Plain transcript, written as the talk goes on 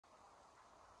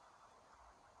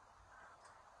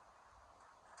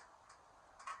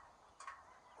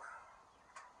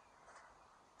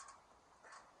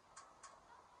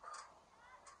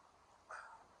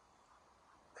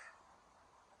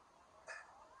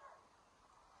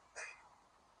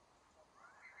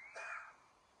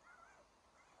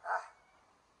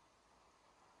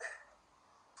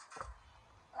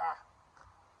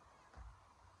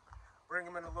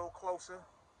bring them in a little closer,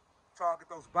 target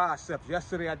those biceps.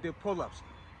 Yesterday I did pull-ups,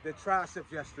 did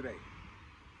triceps yesterday.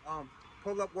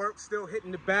 Pull-up work, still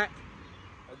hitting the back.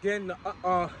 Again, the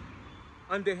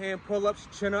underhand pull-ups,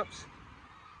 chin-ups.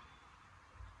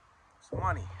 It's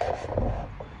money.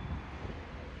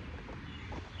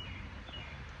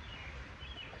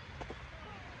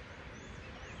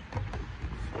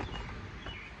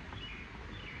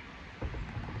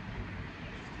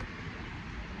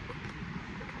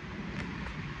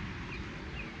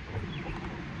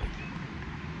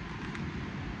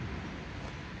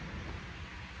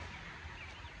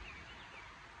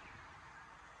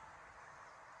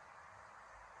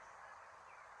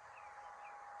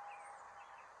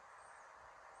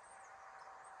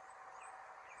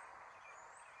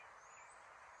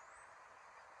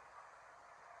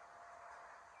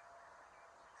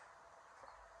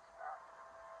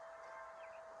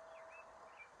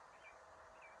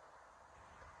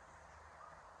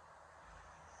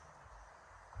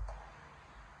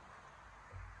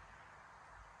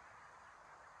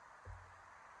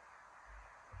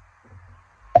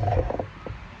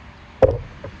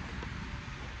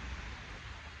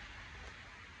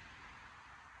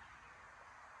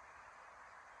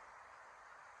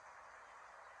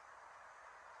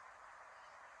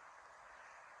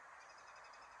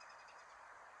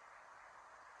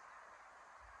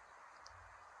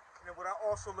 And what I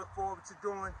also look forward to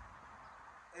doing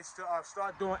is to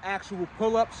start doing actual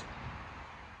pull-ups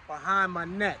behind my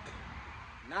neck.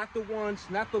 Not the ones,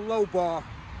 not the low bar,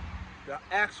 the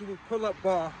actual pull-up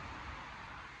bar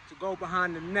to go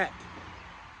behind the neck.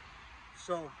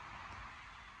 So,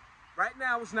 right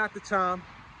now is not the time.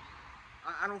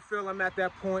 I don't feel I'm at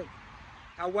that point.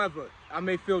 However, I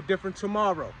may feel different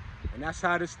tomorrow. And that's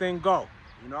how this thing go,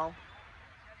 you know?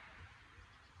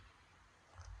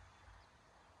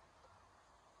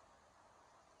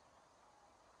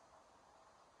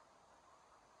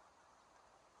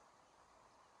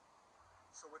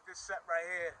 So with this set right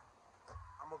here,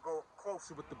 I'm gonna go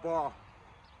closer with the bar,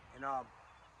 and I'll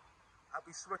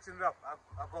be switching it up.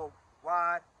 I'll go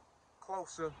wide,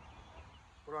 closer,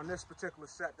 but on this particular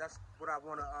set, that's what I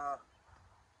wanna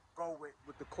go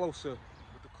with the closer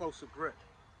grip.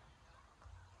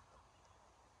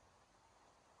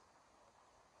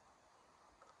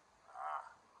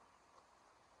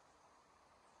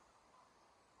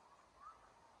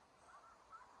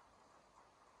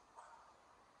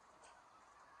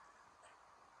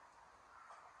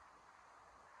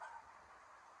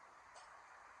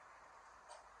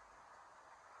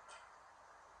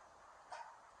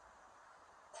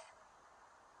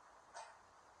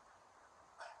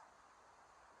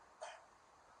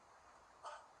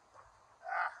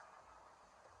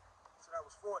 That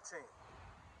was 14.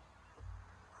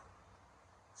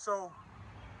 So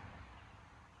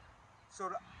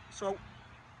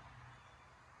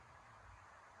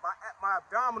my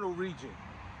abdominal region,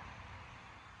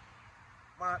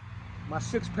 my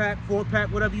 6-pack, 4-pack,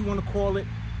 whatever you want to call it,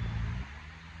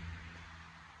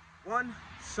 one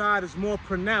side is more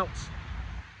pronounced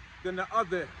than the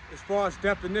other as far as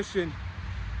definition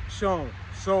shown.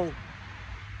 So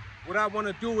what I want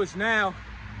to do is now,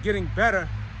 getting better,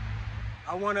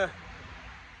 I want to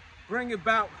bring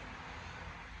about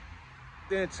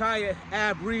the entire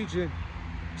ab region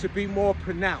to be more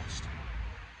pronounced.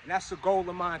 And that's a goal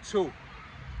of mine too.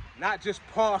 Not just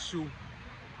partial,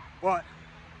 but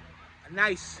a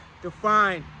nice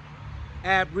defined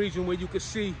ab region where you can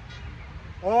see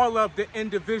all of the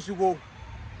individual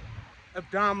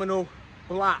abdominal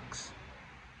blocks,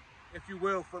 if you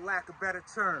will, for lack of a better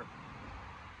term.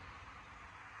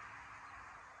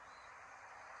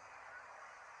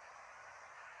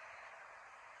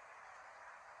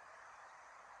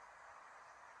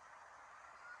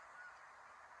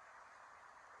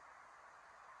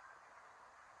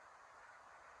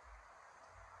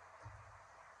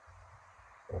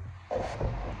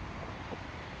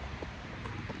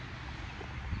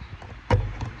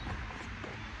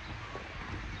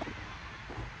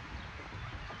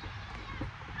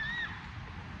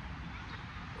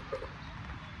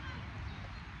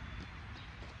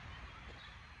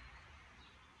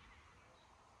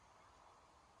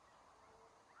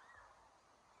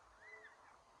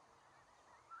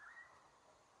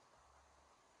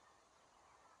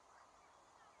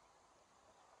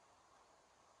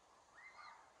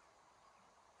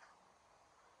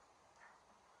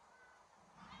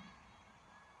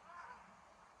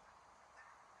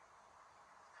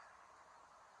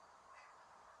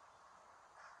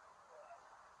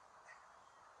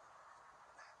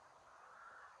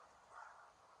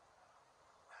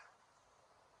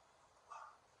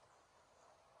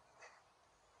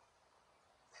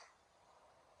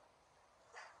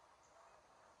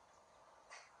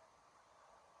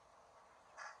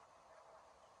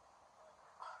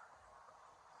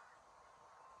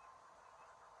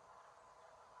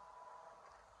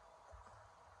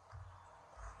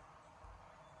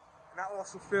 I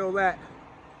also feel that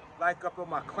like up on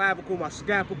my clavicle, my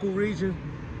scapular region,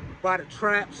 by the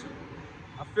traps.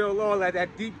 I feel all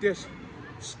that deep dish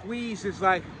squeeze is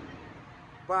like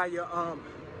by your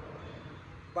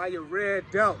rear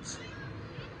delts.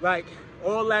 Like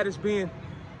all that is being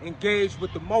engaged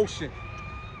with the motion,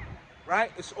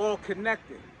 right? It's all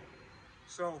connected.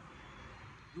 So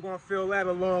you're gonna feel that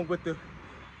along with the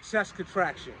chest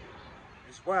contraction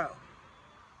as well.